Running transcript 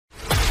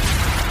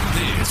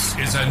This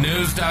is a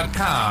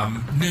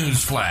News.com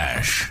news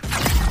flash.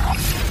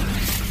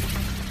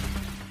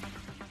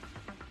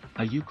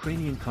 A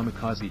Ukrainian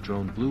Kamikaze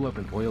drone blew up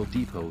an oil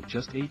depot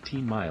just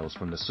 18 miles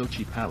from the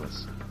Sochi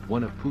Palace,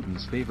 one of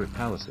Putin's favorite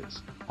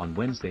palaces, on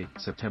Wednesday,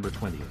 September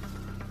 20th.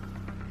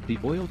 The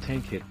oil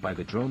tank hit by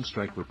the drone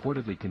strike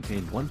reportedly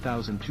contained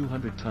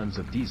 1,200 tons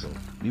of diesel,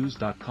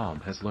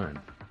 News.com has learned.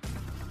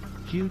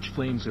 Huge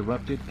flames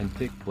erupted and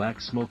thick black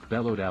smoke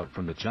bellowed out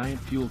from the giant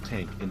fuel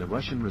tank in the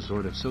Russian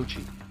resort of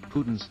Sochi,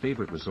 Putin's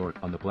favorite resort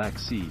on the Black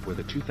Sea where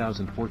the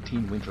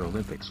 2014 Winter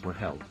Olympics were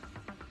held.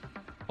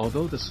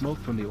 Although the smoke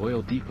from the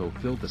oil depot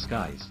filled the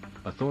skies,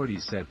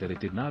 authorities said that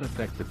it did not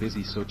affect the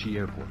busy Sochi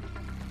airport.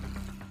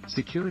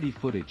 Security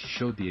footage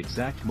showed the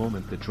exact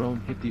moment the drone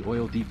hit the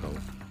oil depot,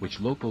 which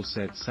locals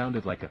said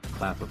sounded like a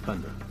clap of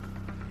thunder.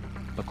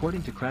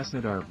 According to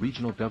Krasnodar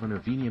Regional Governor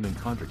Veniamin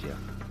Kondratyev,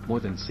 more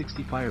than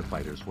 60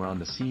 firefighters were on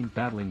the scene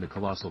battling the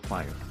colossal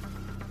fire.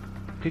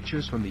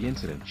 Pictures from the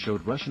incident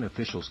showed Russian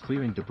officials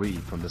clearing debris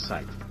from the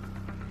site.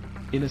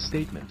 In a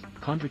statement,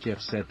 Kondratyev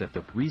said that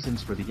the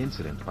reasons for the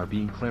incident are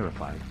being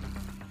clarified.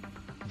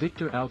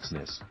 Viktor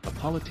Alksnis, a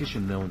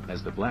politician known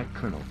as the Black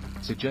Colonel,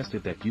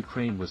 suggested that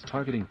Ukraine was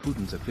targeting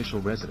Putin's official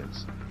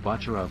residence,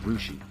 Bacharov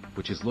Rushi,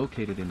 which is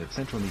located in the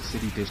Centralny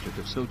city district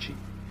of Sochi,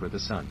 for the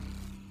Sun.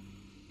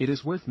 It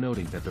is worth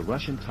noting that the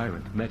Russian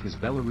tyrant met his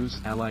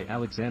Belarus ally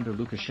Alexander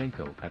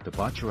Lukashenko at the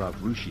Bacharov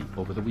Rushi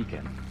over the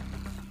weekend.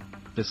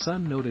 The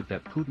Sun noted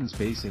that Putin's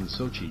base in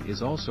Sochi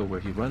is also where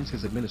he runs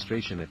his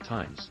administration at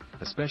times,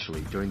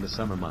 especially during the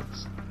summer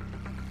months.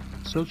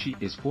 Sochi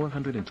is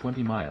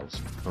 420 miles,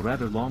 a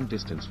rather long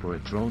distance for a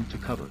drone to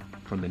cover,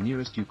 from the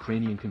nearest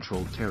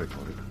Ukrainian-controlled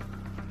territory.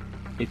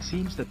 It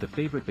seems that the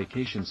favorite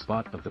vacation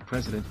spot of the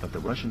President of the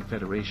Russian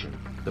Federation,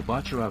 the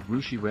Bacharov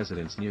Rushi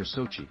residence near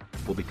Sochi,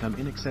 will become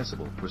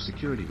inaccessible for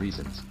security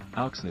reasons,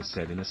 Alksnis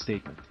said in a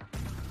statement.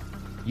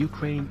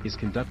 Ukraine is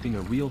conducting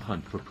a real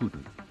hunt for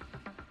Putin.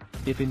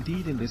 If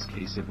indeed in this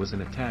case it was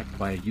an attack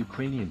by a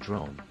Ukrainian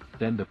drone,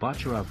 then the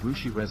Bacharov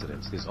Rushi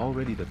residence is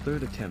already the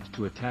third attempt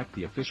to attack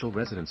the official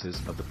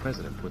residences of the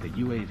president with a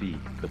UAV,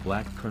 the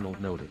Black Colonel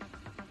noted.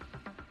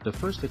 The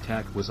first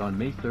attack was on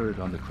May 3rd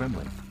on the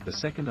Kremlin, the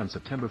second on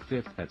September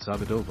 5th at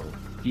Zavidovo,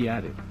 he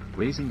added,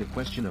 raising the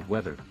question of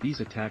whether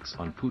these attacks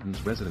on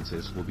Putin's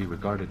residences will be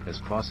regarded as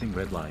crossing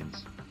red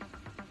lines.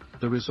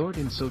 The resort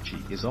in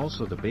Sochi is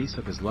also the base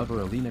of his lover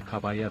Alina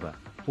Kabayeva,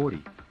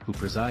 40, who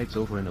presides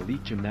over an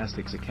elite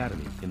gymnastics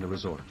academy in the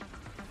resort.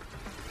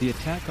 The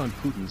attack on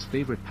Putin's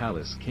favorite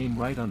palace came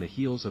right on the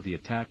heels of the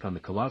attack on the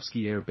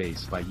Kalovsky air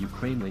base by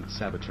Ukraine-linked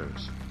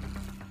saboteurs.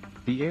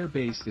 The air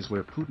base is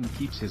where Putin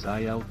keeps his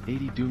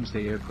Il-80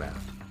 Doomsday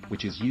aircraft,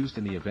 which is used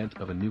in the event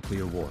of a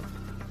nuclear war.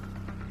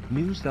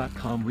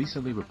 News.com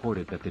recently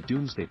reported that the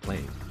Doomsday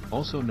plane,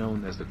 also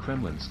known as the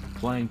Kremlin's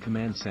Flying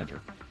Command Center,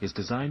 is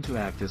designed to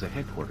act as a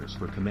headquarters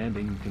for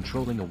commanding and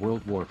controlling a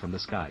world war from the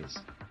skies.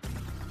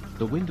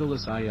 The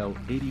windowless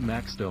Il-80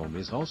 Max dome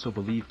is also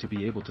believed to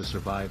be able to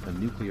survive a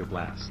nuclear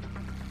blast.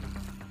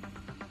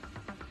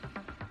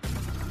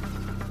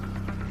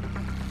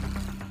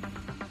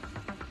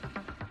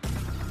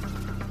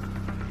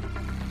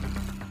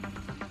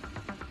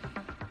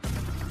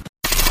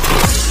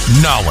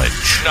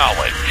 Knowledge.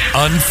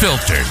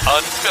 Unfiltered.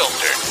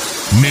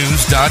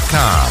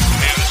 News.com.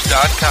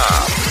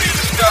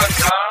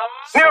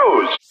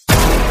 News.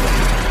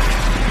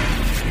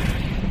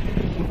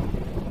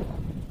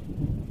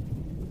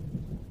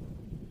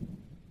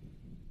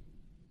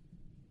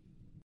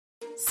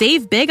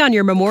 Save big on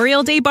your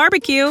Memorial Day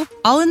barbecue,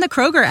 all in the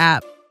Kroger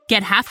app.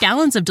 Get half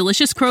gallons of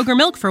delicious Kroger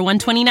milk for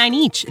 $1.29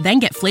 each. Then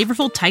get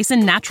flavorful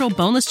Tyson natural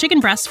boneless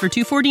chicken breasts for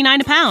 $2.49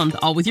 a pound,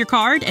 all with your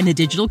card and a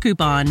digital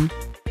coupon.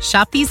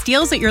 Shop these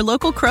deals at your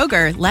local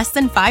Kroger, less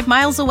than 5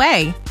 miles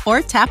away.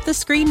 Or tap the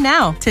screen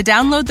now to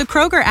download the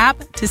Kroger app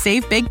to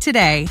save big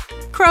today.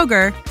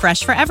 Kroger,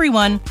 fresh for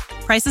everyone.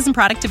 Prices and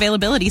product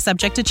availability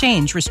subject to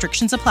change.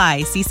 Restrictions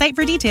apply. See site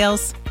for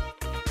details.